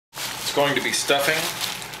It's going to be stuffing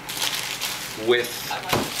with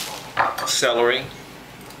celery.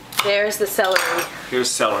 There's the celery.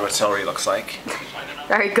 Here's celery, what celery looks like.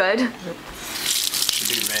 Very good. Should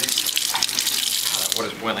be rinsed. What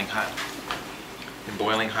is boiling hot? In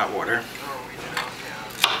boiling hot water.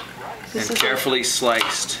 And carefully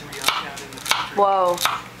sliced. Whoa.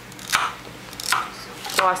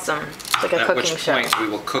 Awesome. It's like a cooking show. At which point we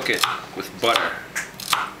will cook it with butter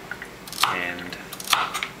and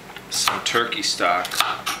some turkey stock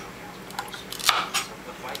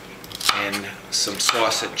and some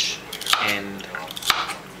sausage and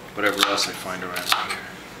whatever else I find around here.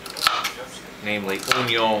 Namely,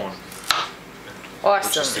 onion. Awesome.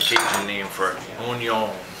 Which is the Cajun name for onion.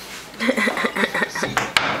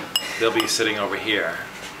 They'll be sitting over here.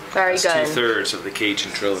 Very That's good. 2/3 of the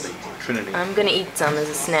Cajun Trinity. I'm gonna eat some as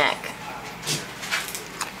a snack.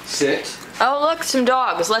 Sit. Oh look, some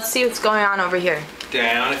dogs. Let's see what's going on over here.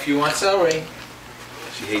 Down if you want celery.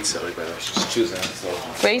 She hates celery, by the way. She's choosing it. So.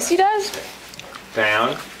 Gracie does?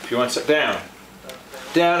 Down if you want down.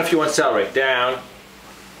 Down if you want celery. Down.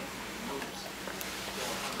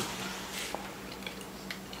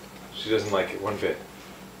 She doesn't like it one bit.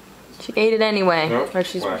 She ate it anyway. Nope. Or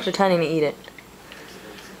she's Watch. pretending to eat it.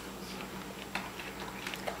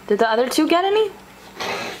 Did the other two get any?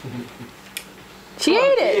 She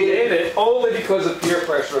ate it. She ate it only because of peer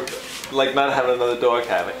pressure of like not having another dog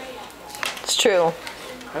have it. It's true.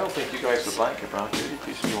 I don't think you guys would like it, bro.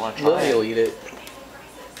 You want to try Lily will eat it.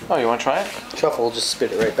 Oh, you want to try it? Truffle will just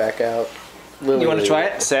spit it right back out. Lily You want to will try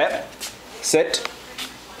eat it? Sit. Sit.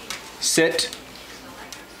 Sit.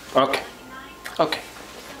 Okay. Okay.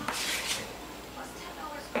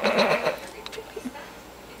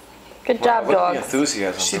 Good job, Wow, dog. the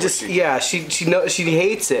enthusiasm. She just, yeah, she knows she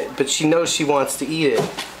hates it, but she knows she wants to eat it.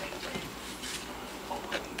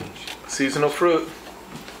 Seasonal fruit.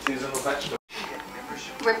 Seasonal vegetable.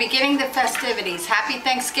 We're beginning the festivities. Happy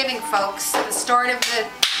Thanksgiving, folks. The start of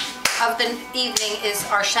the evening is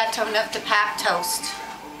our Chateauneuf de Pape toast.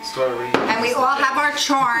 And we all have our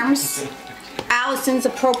charms. Allison's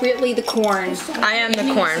appropriately the corn. I am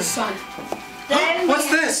the corn. Then What's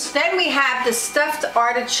this? Then we have the stuffed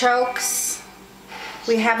artichokes.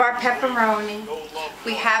 We have our pepperoni.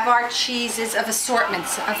 We have our cheeses of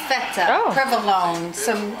assortments, of feta, provolone,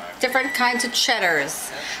 some different kinds of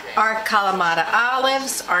cheddars. Our Kalamata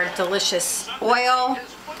olives, our delicious oil,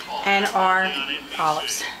 and our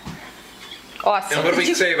olives. Awesome. And what do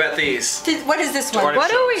we say about these? What is this one? What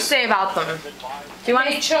do we say about them? Do you want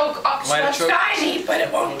to choke up Might choke. tiny, but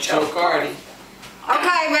it won't choke. Artie.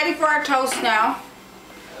 Okay, ready for our toast now.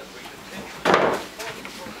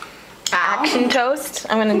 action toast?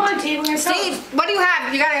 I'm Come gonna. on, T, we're gonna Steve, toast. what do you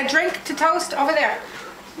have? You got a drink to toast over there?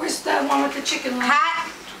 Where's the one with the chicken leg?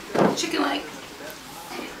 Hat? Chicken leg.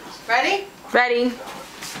 Ready? Ready.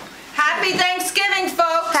 Happy Thanksgiving,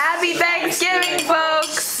 folks! Happy Thanksgiving,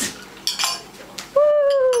 folks!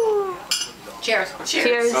 Woo! Cheers.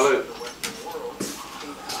 Cheers. Salute.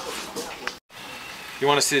 You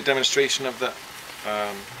want to see a demonstration of the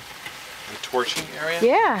torching area?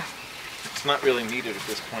 Yeah. It's not really needed at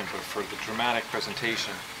this point, but for the dramatic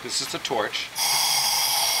presentation, this is the torch.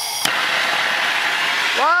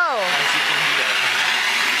 Whoa. As you can hear,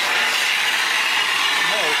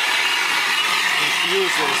 smoke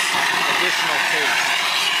infuses additional taste.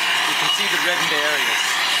 You can see the reddened areas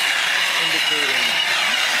indicating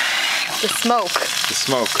The smoke. the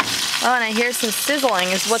smoke. Oh, and I hear some sizzling.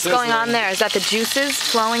 Is what's going on there? Is that the juices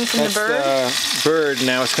flowing from the bird? That's the bird.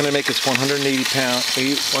 Now it's going to make its 180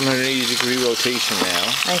 degree rotation now.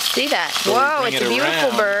 I see that. So we Whoa, bring it's a it beautiful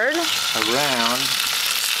around. bird. Around.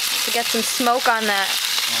 To get some smoke on that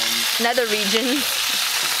nether region.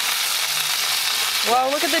 Whoa,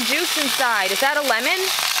 look at the juice inside. Is that a lemon?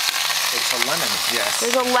 It's a lemon, yes.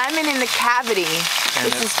 There's a lemon in the cavity. And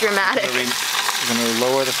This is dramatic. We're going to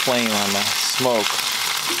lower the flame on the smoke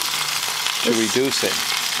to reduce it.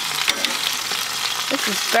 This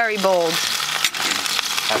is very bold.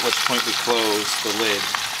 At which point we close the lid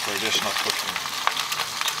for additional cooking.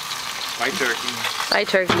 Bye turkey. Bye,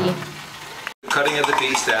 turkey. Cutting of the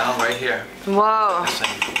beast down right here. Whoa.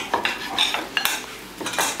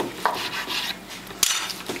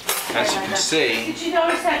 As you can see, Did you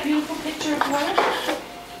notice that beautiful picture of water?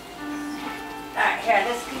 Alright, here,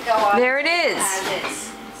 this can go on. There it is. As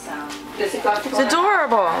is. So, It's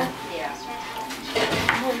adorable. yeah.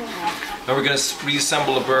 now we're going to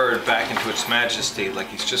reassemble the bird back into its majesty, like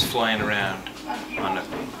he's just flying around on the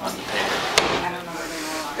table.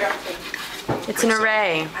 It's an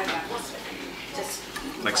array.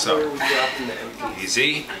 Like so.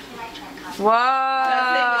 Easy. Whoa.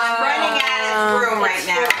 I'm running out of room right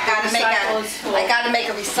now. I gotta make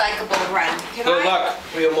a recyclable run. Good luck.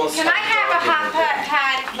 We almost. Can I have a hot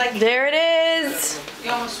pad like? There it is.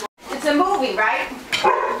 It's a movie, right?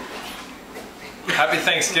 Happy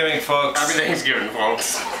Thanksgiving, folks. Happy Thanksgiving,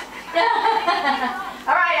 folks.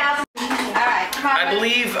 All right, Al. All right, come on. I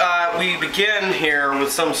believe we begin here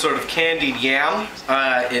with some sort of candied yam.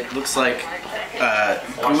 It looks like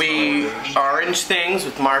gooey orange things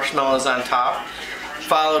with marshmallows on top,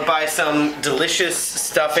 followed by some delicious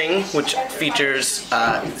stuffing, which features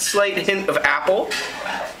a slight hint of apple,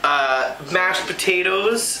 mashed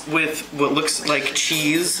potatoes with what looks like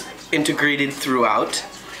cheese integrated throughout.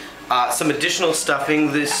 Some additional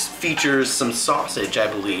stuffing. This features some sausage, I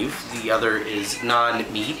believe. The other is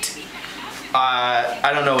non-meat.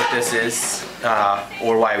 I don't know what this is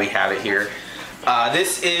or why we have it here.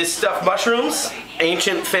 This is stuffed mushrooms,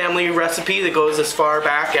 ancient family recipe that goes as far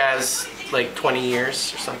back as like 20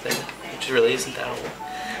 years or something, which really isn't that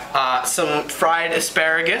old. Some fried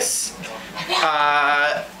asparagus.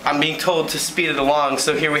 I'm being told to speed it along,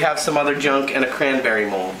 so here we have some other junk and a cranberry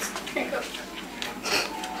mold.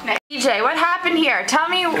 DJ, what happened here? Tell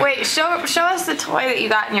me, wait, show us the toy that you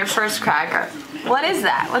got in your first cracker. What is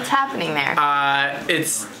that? What's happening there?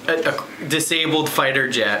 It's a disabled fighter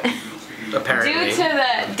jet, apparently. Due to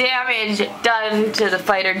the damage done to the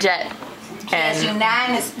fighter jet and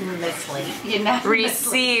unanimously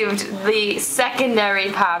received the secondary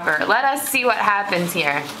popper. Let us see what happens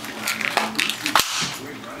here.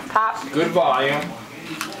 Pop. Good volume.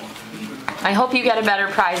 I hope you get a better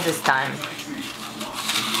prize this time.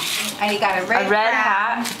 And you got a red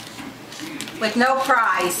hat. With no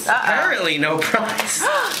prize. Apparently no prize.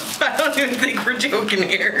 I don't even think we're joking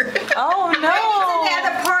here. Oh no! What's the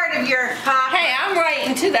other part of your pop? Hey, I'm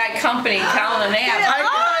writing to that company telling them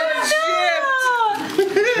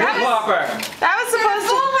New popper. That was supposed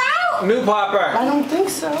to. New popper. I don't think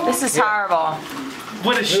so. This is horrible.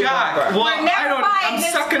 What a shock. popper. Well, We're never I don't. buying I'm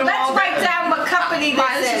this. sucking them all Let's write down. down what company This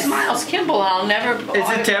this is is. Miles Kimball. I'll never. Is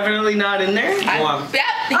it definitely not in there? Yep, here Oh, it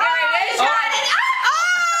is. you got it.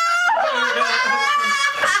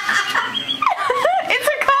 It's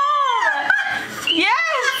a comb! Yes!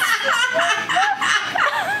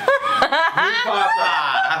 New popper.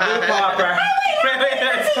 New popper.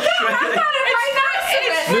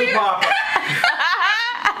 New popper.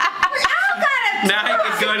 Now I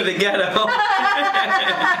can go to the ghetto.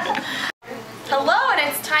 Hello, and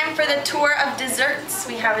it's time for the tour of desserts.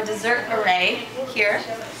 We have a dessert array here.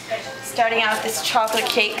 Starting out with this chocolate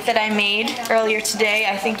cake that I made earlier today.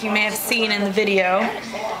 I think you may have seen in the video.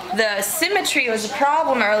 The symmetry was a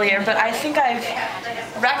problem earlier, but I think I've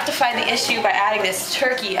rectified the issue by adding this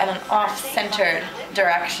turkey at an off-centered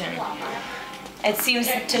direction. It seems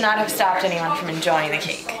to not have stopped anyone from enjoying the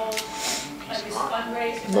cake.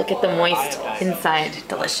 Look at the moist inside,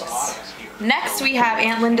 delicious. Next we have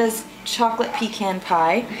Aunt Linda's chocolate pecan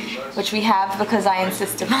pie, which we have because I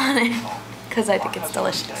insist upon it, because I think it's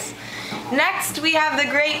delicious. Next we have the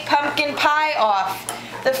great pumpkin pie off,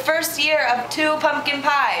 the first year of 2 pumpkin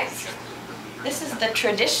pies. This is the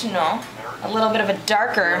traditional, a little bit of a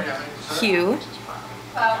darker hue.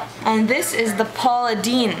 And this is the Paula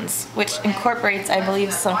Deen's, which incorporates, I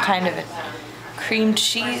believe, some kind of cream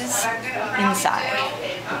cheese inside.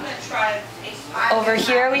 Over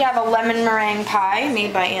here we have a lemon meringue pie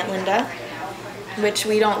made by Aunt Linda, which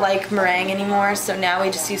we don't like meringue anymore, so now we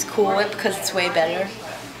just use Cool Whip because it's way better.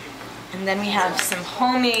 And then we have some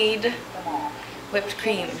homemade whipped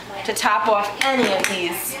cream to top off any of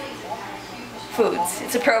these foods.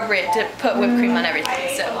 It's appropriate to put whipped cream on everything,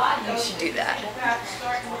 so you should do that.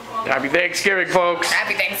 Happy Thanksgiving, folks.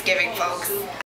 Happy Thanksgiving, folks.